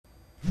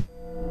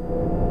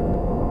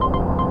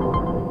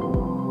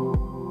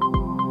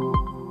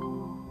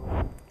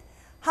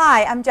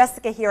Hi, I'm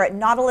Jessica here at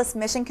Nautilus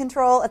Mission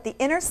Control at the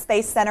Inner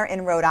Space Center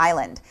in Rhode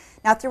Island.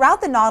 Now,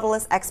 throughout the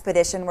Nautilus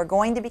expedition, we're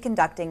going to be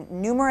conducting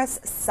numerous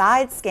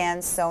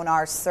side-scan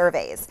sonar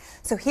surveys.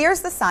 So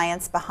here's the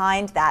science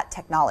behind that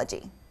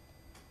technology.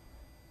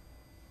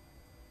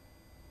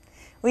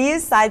 We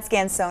use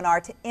side-scan sonar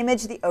to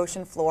image the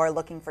ocean floor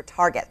looking for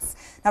targets.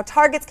 Now,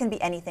 targets can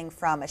be anything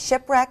from a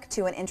shipwreck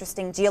to an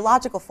interesting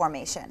geological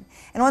formation.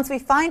 And once we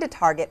find a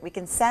target, we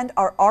can send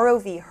our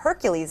ROV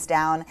HERCULES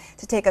down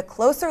to take a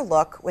closer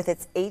look with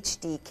its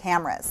HD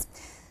cameras.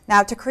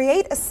 Now, to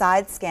create a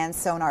side-scan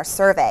sonar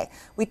survey,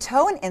 we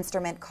tow an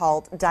instrument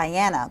called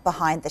Diana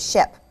behind the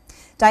ship.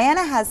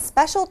 Diana has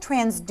special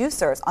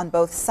transducers on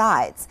both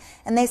sides,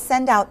 and they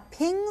send out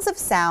pings of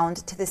sound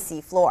to the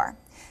sea floor.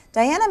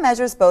 Diana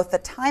measures both the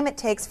time it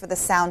takes for the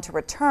sound to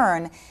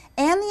return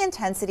and the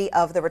intensity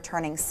of the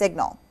returning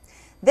signal.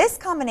 This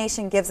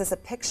combination gives us a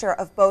picture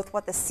of both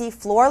what the sea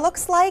floor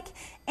looks like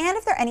and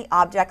if there are any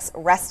objects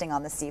resting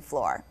on the sea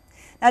floor.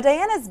 Now,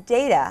 Diana's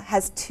data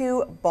has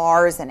two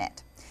bars in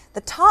it.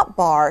 The top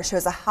bar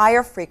shows a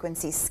higher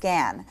frequency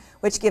scan,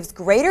 which gives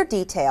greater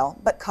detail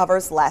but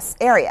covers less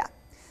area.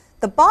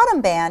 The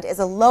bottom band is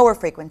a lower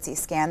frequency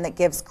scan that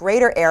gives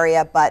greater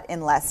area but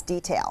in less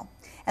detail.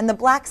 And the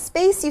black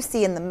space you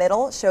see in the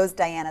middle shows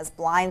Diana's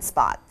blind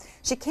spot.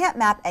 She can't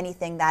map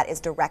anything that is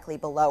directly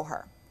below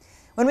her.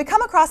 When we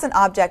come across an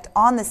object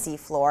on the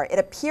seafloor, it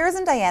appears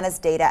in Diana's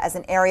data as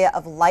an area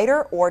of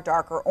lighter or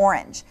darker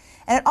orange,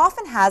 and it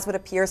often has what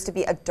appears to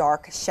be a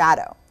dark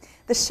shadow.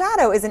 The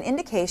shadow is an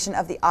indication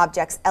of the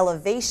object's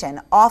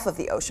elevation off of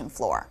the ocean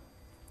floor.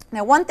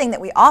 Now, one thing that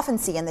we often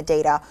see in the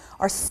data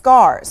are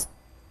scars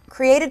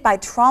created by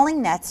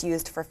trawling nets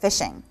used for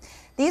fishing.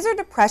 These are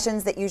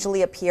depressions that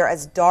usually appear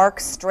as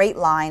dark, straight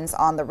lines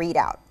on the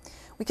readout.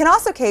 We can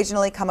also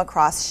occasionally come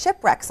across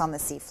shipwrecks on the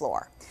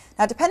seafloor.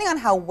 Now, depending on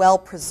how well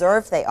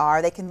preserved they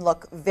are, they can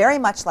look very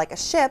much like a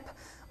ship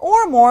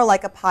or more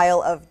like a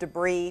pile of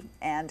debris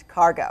and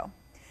cargo.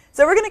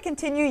 So we're going to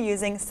continue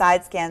using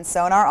side-scan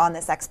sonar on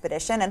this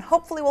expedition, and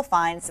hopefully we'll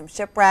find some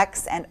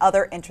shipwrecks and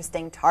other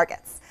interesting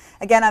targets.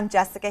 Again, I'm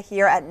Jessica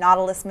here at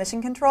Nautilus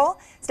Mission Control.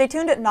 Stay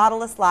tuned at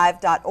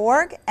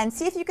nautiluslive.org and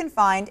see if you can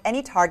find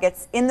any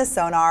targets in the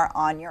sonar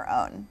on your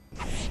own.